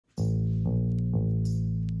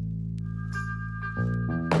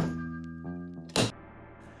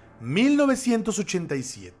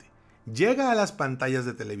1987. Llega a las pantallas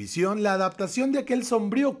de televisión la adaptación de aquel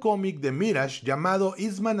sombrío cómic de Mirage llamado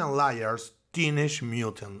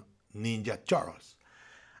𝙪𝙪𝙘𝙀𝙀.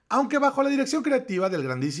 Aunque bajo la dirección creativa del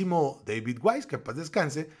grandísimo David Wise, que paz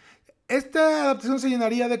descanse, esta adaptación se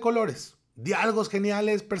llenaría de colores, diálogos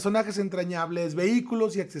geniales, personajes entrañables,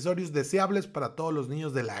 vehículos y accesorios deseables para todos los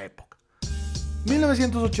niños de la época.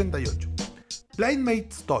 1988.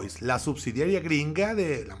 Playmates Toys, la subsidiaria gringa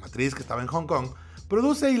de la matriz que estaba en Hong Kong,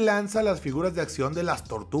 produce y lanza las figuras de acción de las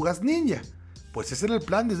tortugas ninja. Pues ese era el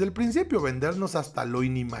plan desde el principio, vendernos hasta lo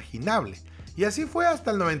inimaginable. Y así fue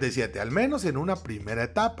hasta el 97, al menos en una primera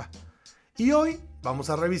etapa. Y hoy vamos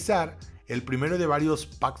a revisar el primero de varios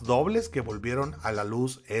packs dobles que volvieron a la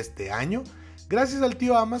luz este año, gracias al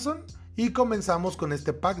tío Amazon, y comenzamos con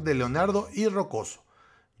este pack de Leonardo y Rocoso.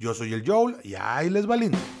 Yo soy el Youl y ahí les va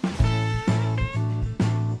lindo.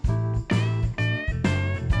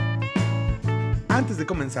 Antes de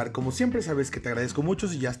comenzar, como siempre sabes que te agradezco mucho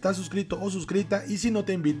si ya estás suscrito o suscrita, y si no,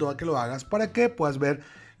 te invito a que lo hagas para que puedas ver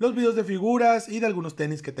los videos de figuras y de algunos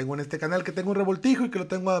tenis que tengo en este canal, que tengo un revoltijo y que lo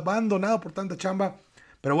tengo abandonado por tanta chamba.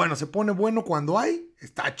 Pero bueno, se pone bueno cuando hay,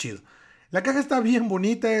 está chido. La caja está bien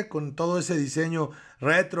bonita, con todo ese diseño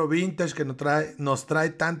retro, vintage que nos trae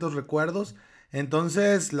tantos recuerdos.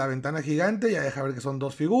 Entonces la ventana gigante ya deja ver que son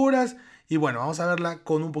dos figuras. Y bueno, vamos a verla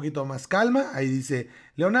con un poquito más calma. Ahí dice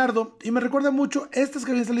Leonardo. Y me recuerda mucho estas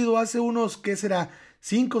que habían salido hace unos, ¿qué será?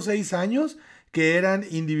 5 o 6 años. Que eran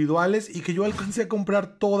individuales y que yo alcancé a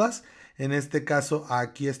comprar todas. En este caso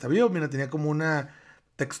aquí está bien. Mira, tenía como una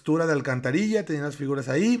textura de alcantarilla. Tenía las figuras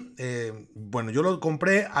ahí. Bueno, yo lo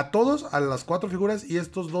compré a todos, a las 4 figuras y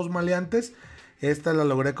estos 2 maleantes. Esta la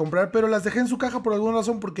logré comprar, pero las dejé en su caja por alguna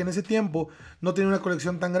razón, porque en ese tiempo no tenía una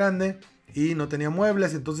colección tan grande y no tenía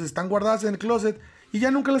muebles, entonces están guardadas en el closet y ya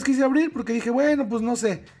nunca las quise abrir porque dije, bueno, pues no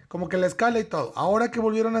sé, como que la escala y todo. Ahora que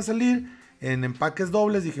volvieron a salir en empaques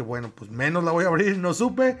dobles, dije, bueno, pues menos la voy a abrir, no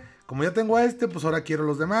supe. Como ya tengo a este, pues ahora quiero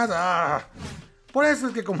los demás. ¡Ah! Por eso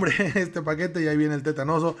es que compré este paquete y ahí viene el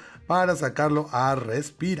tetanoso para sacarlo a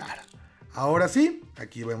respirar. Ahora sí,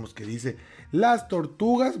 aquí vemos que dice las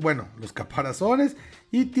tortugas, bueno, los caparazones,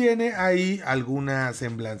 y tiene ahí alguna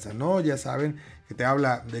semblanza, ¿no? Ya saben que te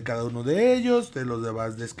habla de cada uno de ellos, te los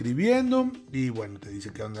vas describiendo, y bueno, te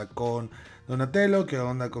dice qué onda con Donatello, qué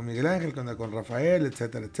onda con Miguel Ángel, qué onda con Rafael,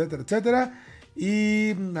 etcétera, etcétera, etcétera.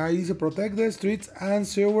 Y ahí dice Protect the Streets and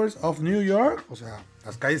Sewers of New York, o sea,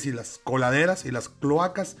 las calles y las coladeras y las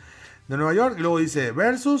cloacas de Nueva York. Y luego dice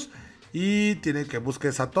Versus, y tiene que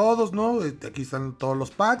busques a todos, ¿no? Aquí están todos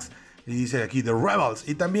los packs. Y dice aquí The Rebels.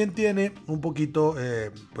 Y también tiene un poquito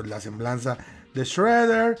pues la semblanza de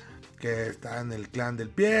Shredder, que está en el clan del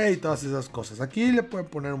pie y todas esas cosas. Aquí le pueden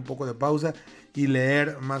poner un poco de pausa y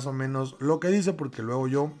leer más o menos lo que dice, porque luego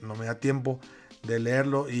yo no me da tiempo de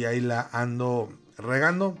leerlo y ahí la ando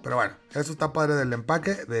regando. Pero bueno, eso está padre del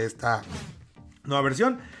empaque de esta nueva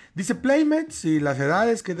versión. Dice Playmates y las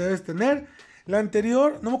edades que debes tener. La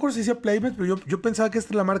anterior, no me acuerdo si decía Playmates, pero yo pensaba que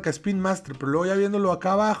esta es la marca Spin Master, pero luego ya viéndolo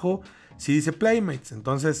acá abajo, sí dice Playmates.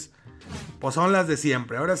 Entonces, pues son las de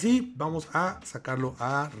siempre. Ahora sí, vamos a sacarlo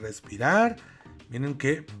a respirar. Miren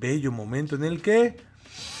qué bello momento en el que...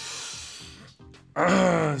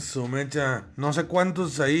 ¡Ah, su mecha! No sé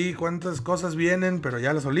cuántas cosas vienen, pero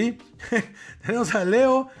ya las olí. Tenemos a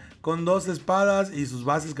Leo con 2 espadas y sus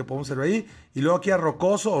bases que podemos ver ahí. Y luego aquí a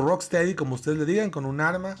Rocoso o Rocksteady, como ustedes le digan, con un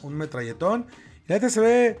arma, un metralletón. Y este se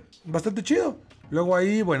ve bastante chido. Luego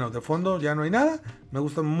ahí, bueno, de fondo ya no hay nada. Me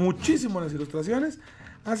gustan muchísimo las ilustraciones.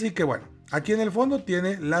 Así que bueno, aquí en el fondo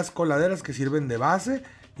tiene las coladeras que sirven de base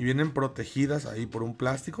y vienen protegidas ahí por un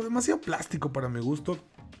plástico. Demasiado plástico para mi gusto.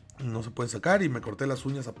 No se pueden sacar y me corté las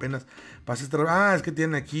uñas apenas. Es que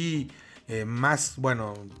tiene aquí... más,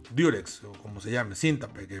 bueno, Durex, o como se llame, cinta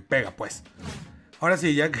que pega, pues. Ahora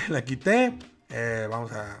sí, ya que la quité,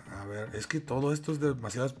 vamos a ver. Es que todo esto es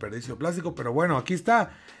demasiado desperdicio de plástico, pero bueno, aquí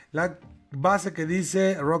está la base que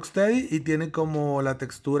dice Rocksteady y tiene como la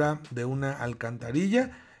textura de una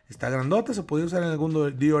alcantarilla. Está grandota, se podría usar en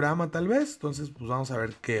algún diorama tal vez. Entonces, pues vamos a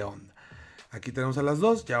ver qué onda. Aquí tenemos a las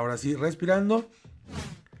dos, ya ahora sí, respirando.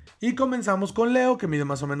 Y comenzamos con Leo, que mide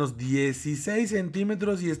más o menos 16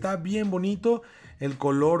 centímetros y está bien bonito. El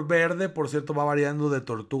color verde, por cierto, va variando de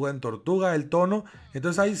tortuga en tortuga el tono.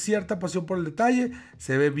 Entonces hay cierta pasión por el detalle.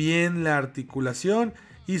 Se ve bien la articulación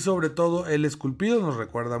y sobre todo el esculpido. Nos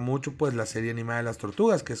recuerda mucho pues la serie animada de las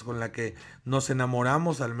tortugas, que es con la que nos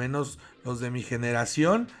enamoramos, al menos los de mi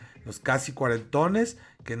generación. Los casi cuarentones,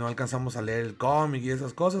 que no alcanzamos a leer el cómic y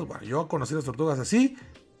esas cosas. Bueno, yo conocí las tortugas así.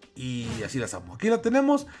 y así las amo. Aquí la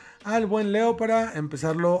tenemos al buen Leo para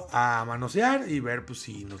empezarlo a manosear y ver pues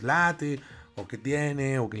si nos late o qué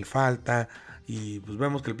tiene o qué le falta. Y pues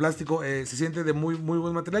vemos que el plástico se siente de muy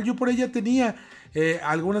buen material. Yo por ella tenía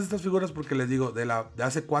algunas de estas figuras porque les digo, de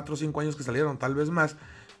hace 4 o 5 años que salieron, tal vez más.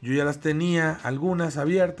 Yo ya las tenía, algunas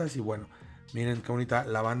abiertas y bueno, miren qué bonita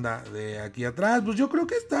la banda de aquí atrás. Pues yo creo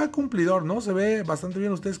que está cumplidor, ¿no? Se ve bastante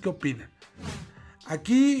bien. ¿Ustedes qué opinan?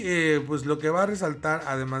 Aquí pues lo que va a resaltar,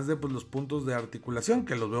 además de pues, los puntos de articulación,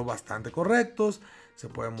 que los veo bastante correctos. Se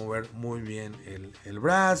puede mover muy bien el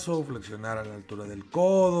brazo, flexionar a la altura del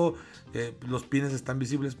codo. Los pines están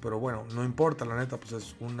visibles, pero bueno, no importa, la neta, pues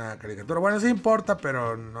es una caricatura. Bueno, sí importa,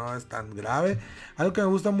 pero no es tan grave. Algo que me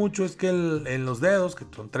gusta mucho es que en los dedos, que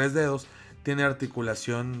son 3 dedos, tiene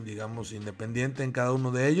articulación, digamos, independiente en cada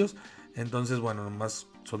uno de ellos. Entonces, bueno, nomás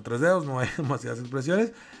son 3 dedos, no hay demasiadas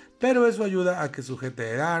expresiones. Pero eso ayuda a que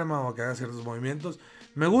sujete el arma o a que haga ciertos movimientos.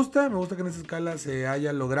 Me gusta que en esta escala se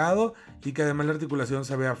haya logrado y que además la articulación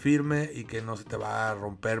se vea firme y que no se te va a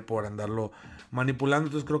romper por andarlo manipulando.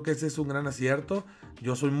 Entonces creo que ese es un gran acierto.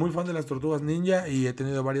 Yo soy muy fan de las tortugas ninja y he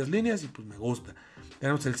tenido varias líneas y pues me gusta.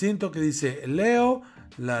 Tenemos el cinto que dice Leo,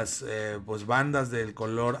 las pues bandas del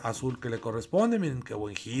color azul que le corresponde. Miren qué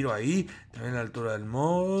buen giro ahí. También la altura del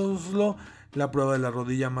muslo. La prueba de la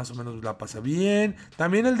rodilla más o menos la pasa bien.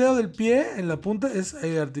 También el dedo del pie en la punta es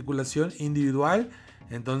articulación individual.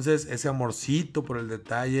 Entonces ese amorcito por el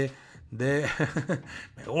detalle de...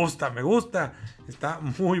 me gusta. Está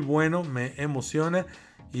muy bueno, me emociona.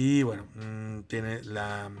 Y bueno, tiene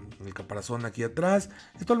el caparazón aquí atrás.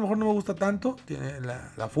 Esto a lo mejor no me gusta tanto. Tiene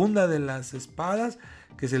la funda de las espadas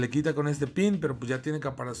que se le quita con este pin. Pero pues ya tiene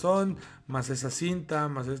caparazón, más esa cinta,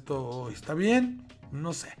 más esto. Oh, está bien,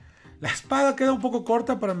 no sé. La espada queda un poco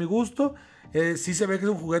corta para mi gusto. Sí se ve que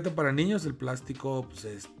es un juguete para niños. El plástico pues,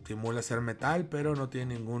 estimula ser metal, pero no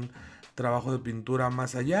tiene ningún trabajo de pintura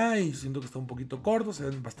más allá. Y siento que está un poquito corto. Se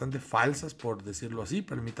ven bastante falsas, por decirlo así.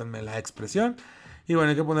 Permítanme la expresión. Y bueno,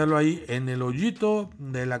 hay que ponerlo ahí en el hoyito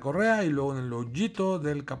de la correa y luego en el hoyito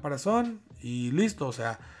del caparazón. Y listo. O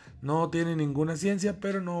sea, no tiene ninguna ciencia,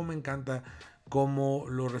 pero no me encanta cómo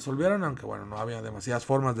lo resolvieron. Aunque bueno, no había demasiadas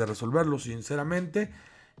formas de resolverlo, sinceramente.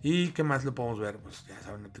 ¿Y qué más le podemos ver? Pues ya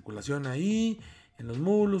saben, articulación ahí, en los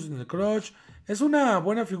muslos, en el crotch. Es una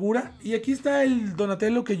buena figura. Y aquí está el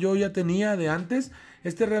Donatello que yo ya tenía de antes.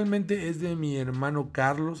 Este realmente es de mi hermano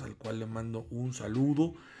Carlos, al cual le mando un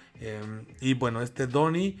saludo. Y bueno, este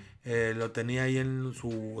Donnie lo tenía ahí en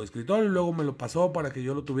su escritorio. Y luego me lo pasó para que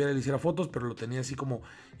yo lo tuviera y le hiciera fotos. Pero lo tenía así como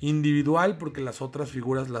individual, porque las otras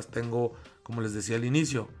figuras las tengo, como les decía al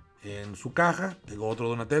inicio, en su caja. Tengo otro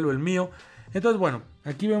Donatello, el mío. Entonces, bueno,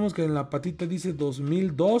 aquí vemos que en la patita dice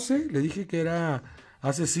 2012. Le dije que era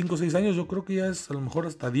hace 5 o 6 años. Yo creo que ya es a lo mejor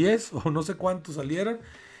hasta 10 o no sé cuántos salieron.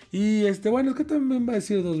 Y bueno, es que también va a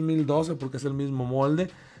decir 2012 porque es el mismo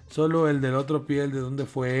molde. Solo el del otro pie, el de dónde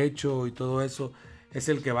fue hecho y todo eso, es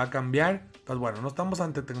el que va a cambiar. Entonces, bueno, no estamos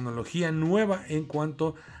ante tecnología nueva en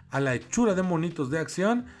cuanto a la hechura de monitos de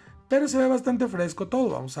acción. Pero se ve bastante fresco todo.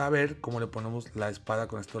 Vamos a ver cómo le ponemos la espada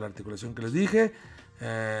con esto de la articulación que les dije.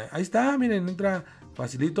 Ahí está, miren, entra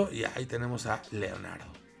facilito y ahí tenemos a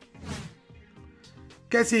Leonardo.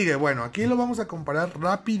 ¿Qué sigue? Bueno, aquí lo vamos a comparar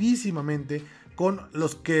rapidísimamente con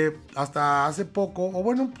los que hasta hace poco, o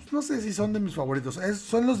bueno, pues no sé si son de mis favoritos.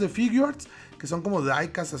 Son los de Figuarts, que son como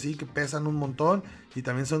diecast así, que pesan un montón y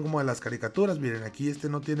también son como de las caricaturas. Miren, aquí este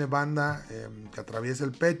no tiene banda que atraviesa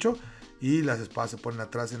el pecho. Y las espadas se ponen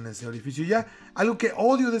atrás en ese orificio. Ya, algo que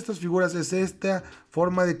odio de estas figuras es esta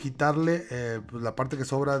forma de quitarle pues la parte que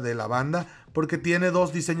sobra de la banda. Porque tiene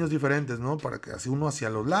 2 diseños diferentes, ¿no? Para que así uno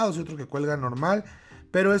hacia los lados y otro que cuelga normal.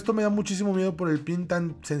 Pero esto me da muchísimo miedo por el pin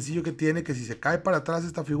tan sencillo que tiene. Que si se cae para atrás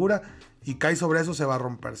esta figura y cae sobre eso se va a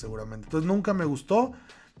romper seguramente. Entonces nunca me gustó.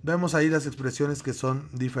 Vemos ahí las expresiones que son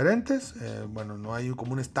diferentes. Bueno, no hay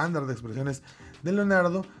como un estándar de expresiones de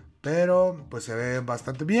Leonardo. Pero pues se ve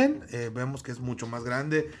bastante bien. Vemos que es mucho más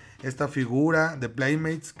grande esta figura de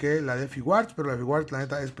Playmates que la de Figuarts. Pero la Figuarts la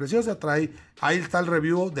neta es preciosa. Ahí está el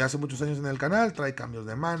review de hace muchos años en el canal. Trae cambios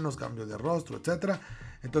de manos, cambios de rostro, etc.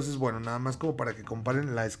 Entonces bueno, nada más como para que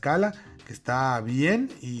comparen la escala, que está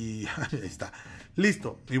bien. Y ahí está,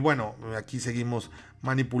 listo. Y bueno, aquí seguimos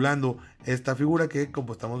manipulando esta figura que,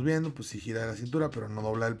 como estamos viendo, pues sí gira de la cintura, pero no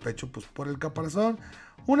dobla el pecho pues por el caparazón.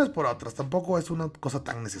 Unas por otras, tampoco es una cosa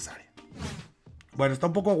tan necesaria. Bueno, está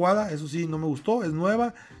un poco aguada, eso sí, no me gustó, es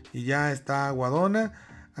nueva y ya está aguadona.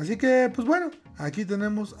 Así que, pues bueno, aquí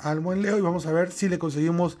tenemos al buen Leo y vamos a ver si le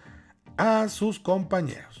conseguimos a sus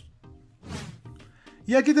compañeros.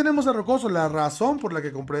 Y aquí tenemos a Rocoso, la razón por la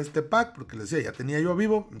que compré este pack, porque les decía, ya tenía yo a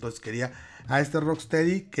Vivo, entonces quería a este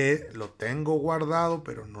Rocksteady que lo tengo guardado,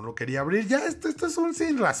 pero no lo quería abrir. Ya, esto es un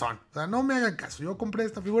sin razón, o sea, no me hagan caso, yo compré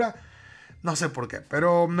esta figura, no sé por qué,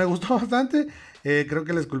 pero me gustó bastante. Creo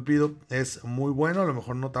que el esculpido es muy bueno, a lo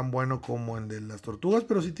mejor no tan bueno como el de las tortugas,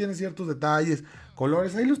 pero sí tiene ciertos detalles,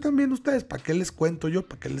 colores, ahí lo están viendo ustedes, ¿para qué les cuento yo?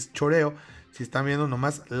 ¿Para qué les choreo? Si están viendo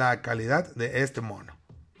nomás la calidad de este mono.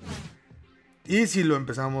 Y si lo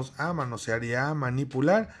empezamos a manosear y a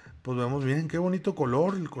manipular, pues vemos, miren qué bonito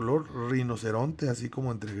color, el color rinoceronte, así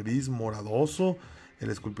como entre gris moradoso,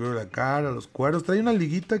 el esculpido de la cara, los cueros, trae una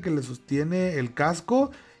liguita que le sostiene el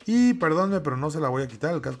casco, y perdónme, pero no se la voy a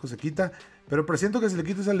quitar, el casco se quita, pero presiento que si le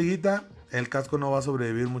quito esa liguita, el casco no va a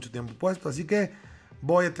sobrevivir mucho tiempo puesto, así que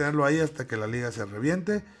voy a tenerlo ahí hasta que la liga se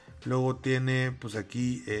reviente. Luego tiene pues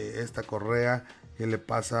aquí esta correa que le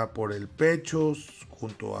pasa por el pecho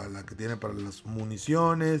junto a la que tiene para las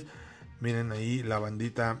municiones. Miren ahí la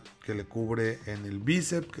bandita que le cubre en el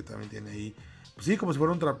bíceps, que también tiene ahí, pues sí, como si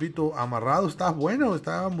fuera un trapito amarrado. Está bueno,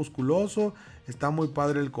 está musculoso, está muy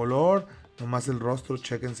padre el color. Nomás el rostro,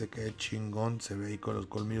 chéquense qué chingón se ve ahí con los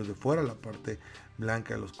colmillos de fuera, la parte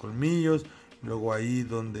blanca de los colmillos. Luego ahí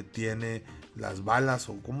donde tiene las balas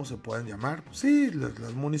o cómo se pueden llamar, pues sí,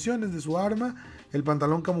 las municiones de su arma, el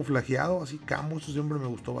pantalón camuflajeado, así camo, eso siempre me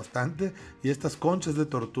gustó bastante, y estas conchas de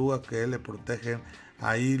tortuga que le protegen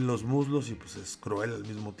ahí los muslos y pues es cruel al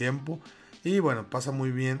mismo tiempo. Y bueno, pasa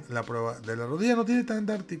muy bien la prueba de la rodilla, no tiene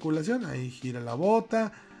tanta articulación, ahí gira la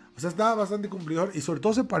bota, o sea, está bastante cumplidor y sobre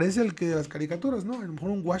todo se parece al que de las caricaturas, ¿no? A lo mejor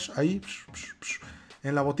un wash ahí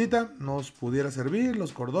en la botita nos pudiera servir,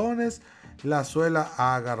 los cordones, la suela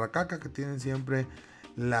a garracaca que tienen siempre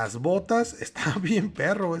las botas. Está bien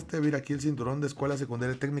perro mira aquí el cinturón de Escuela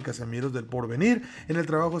Secundaria Técnica Semilleros del Porvenir. En el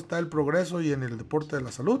trabajo está el progreso y en el deporte de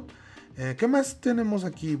la salud. ¿Qué más tenemos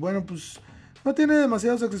aquí? Bueno, pues no tiene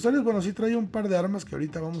demasiados accesorios. Bueno, sí trae un par de armas que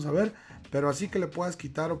ahorita vamos a ver, pero así que le puedas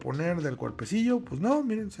quitar o poner del cuerpecillo, pues no,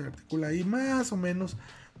 miren, se articula ahí más o menos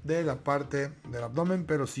de la parte del abdomen,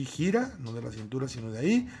 pero sí gira, no de la cintura sino de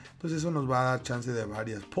ahí. Entonces eso nos va a dar chance de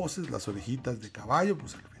varias poses, las orejitas de caballo,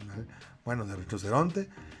 pues al final, bueno, de rinoceronte.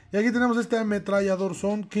 Y aquí tenemos este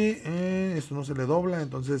ametralladorzón que esto no se le dobla,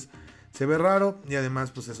 entonces se ve raro, y además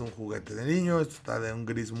pues es un juguete de niño. Esto está de un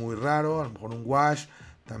gris muy raro, a lo mejor un wash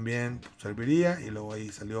también pues, serviría. Y luego ahí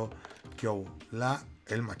salió Youl,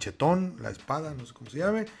 el machetón, la espada, no sé cómo se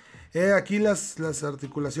llame. Aquí las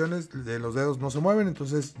articulaciones de los dedos no se mueven,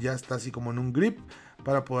 entonces ya está así como en un grip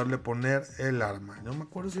para poderle poner el arma. No me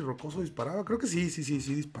acuerdo si Rocoso disparaba, creo que sí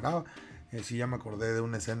disparaba. Sí, ya me acordé de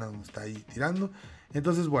una escena donde está ahí tirando.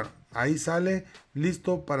 Entonces, bueno, ahí sale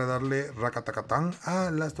listo para darle racatacatán a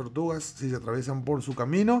las tortugas si se atraviesan por su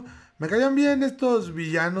camino. Me caían bien estos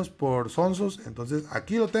villanos por sonsos, entonces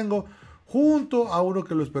aquí lo tengo junto a uno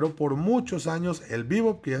que lo esperó por muchos años, el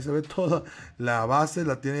Vivo, que ya se ve toda la base,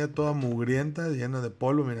 la tiene ya toda mugrienta, llena de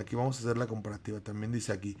polvo. Mira, aquí vamos a hacer la comparativa, también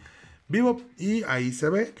dice aquí Vivo, y ahí se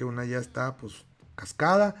ve que una ya está pues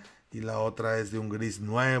cascada y la otra es de un gris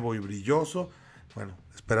nuevo y brilloso. Bueno,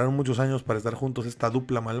 esperaron muchos años para estar juntos esta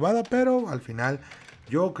dupla malvada, pero al final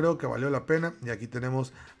yo creo que valió la pena. Y aquí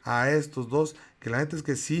tenemos a estos dos, que la neta es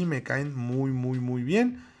que sí me caen muy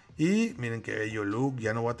bien. Y miren qué bello look,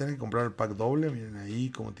 ya no voy a tener que comprar el pack doble. Miren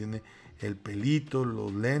ahí como tiene el pelito,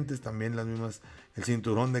 los lentes, también las mismas, el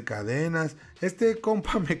cinturón de cadenas. Este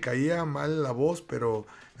compa me caía mal la voz, pero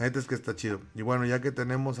la neta es que está chido. Y bueno, ya que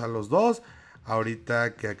tenemos a los dos,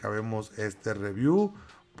 ahorita que acabemos este review,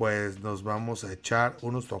 pues nos vamos a echar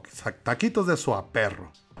unos taquitos de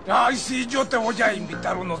suaperro. Ay, sí, yo te voy a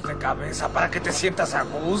invitar unos de cabeza para que te sientas a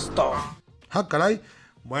gusto. Ah, caray.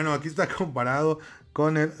 Bueno, aquí está comparado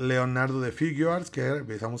con el Leonardo de Figure Arts que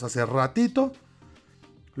empezamos hace ratito.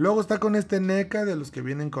 Luego está con este NECA de los que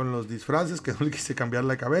vienen con los disfraces, que no le quise cambiar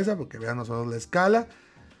la cabeza porque vean nosotros la escala.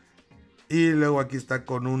 Y luego aquí está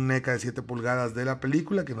con un NECA de 7 pulgadas de la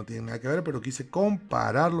película, que no tiene nada que ver, pero quise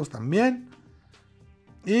compararlos también.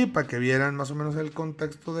 Y para que vieran más o menos el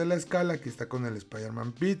contexto de la escala, aquí está con el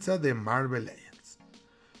Spider-Man Pizza de Marvel Legends.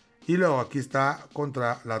 Y luego aquí está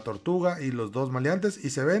contra la tortuga y los dos maleantes,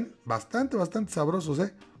 y se ven bastante sabrosos,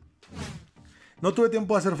 No tuve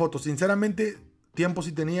tiempo de hacer fotos, sinceramente, tiempo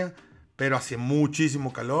sí tenía, pero hace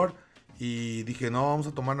muchísimo calor. Y dije, no, vamos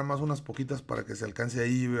a tomar nada más unas poquitas para que se alcance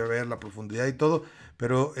ahí a ver la profundidad y todo.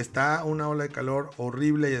 Pero está una ola de calor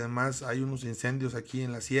horrible y además hay unos incendios aquí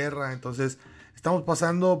en la sierra. Entonces estamos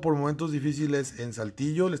pasando por momentos difíciles en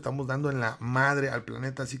Saltillo. Le estamos dando en la madre al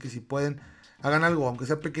planeta. Así que si pueden, hagan algo, aunque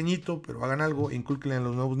sea pequeñito, pero hagan algo. Incúlquenle a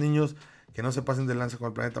los nuevos niños que no se pasen de lanza con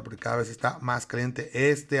el planeta porque cada vez está más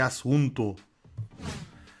caliente este asunto.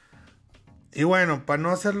 Y bueno, para no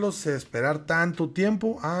hacerlos esperar tanto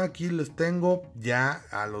tiempo, aquí les tengo ya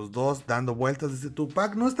a los dos dando vueltas de este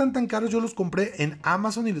 2-pack. No están tan caros, yo los compré en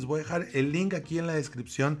Amazon y les voy a dejar el link aquí en la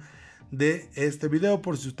descripción de este video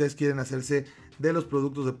por si ustedes quieren hacerse de los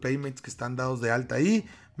productos de Playmates que están dados de alta ahí.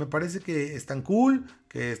 Me parece que están cool,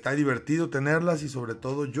 que está divertido tenerlas y sobre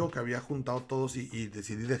todo yo que había juntado todos y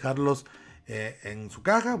decidí dejarlos en su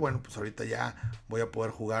caja. Bueno, pues ahorita ya voy a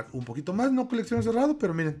poder jugar un poquito más, no colección cerrado,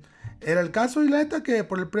 pero miren, era el caso y la neta que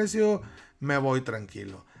por el precio me voy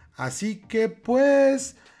tranquilo. Así que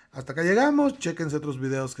pues hasta acá llegamos. Chéquense otros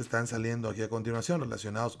videos que están saliendo aquí a continuación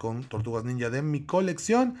relacionados con tortugas ninja de mi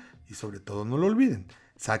colección y sobre todo no lo olviden,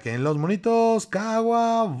 saquen los monitos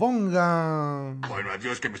Kawabonga. Bueno,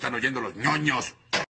 adiós, que me están oyendo los ñoños.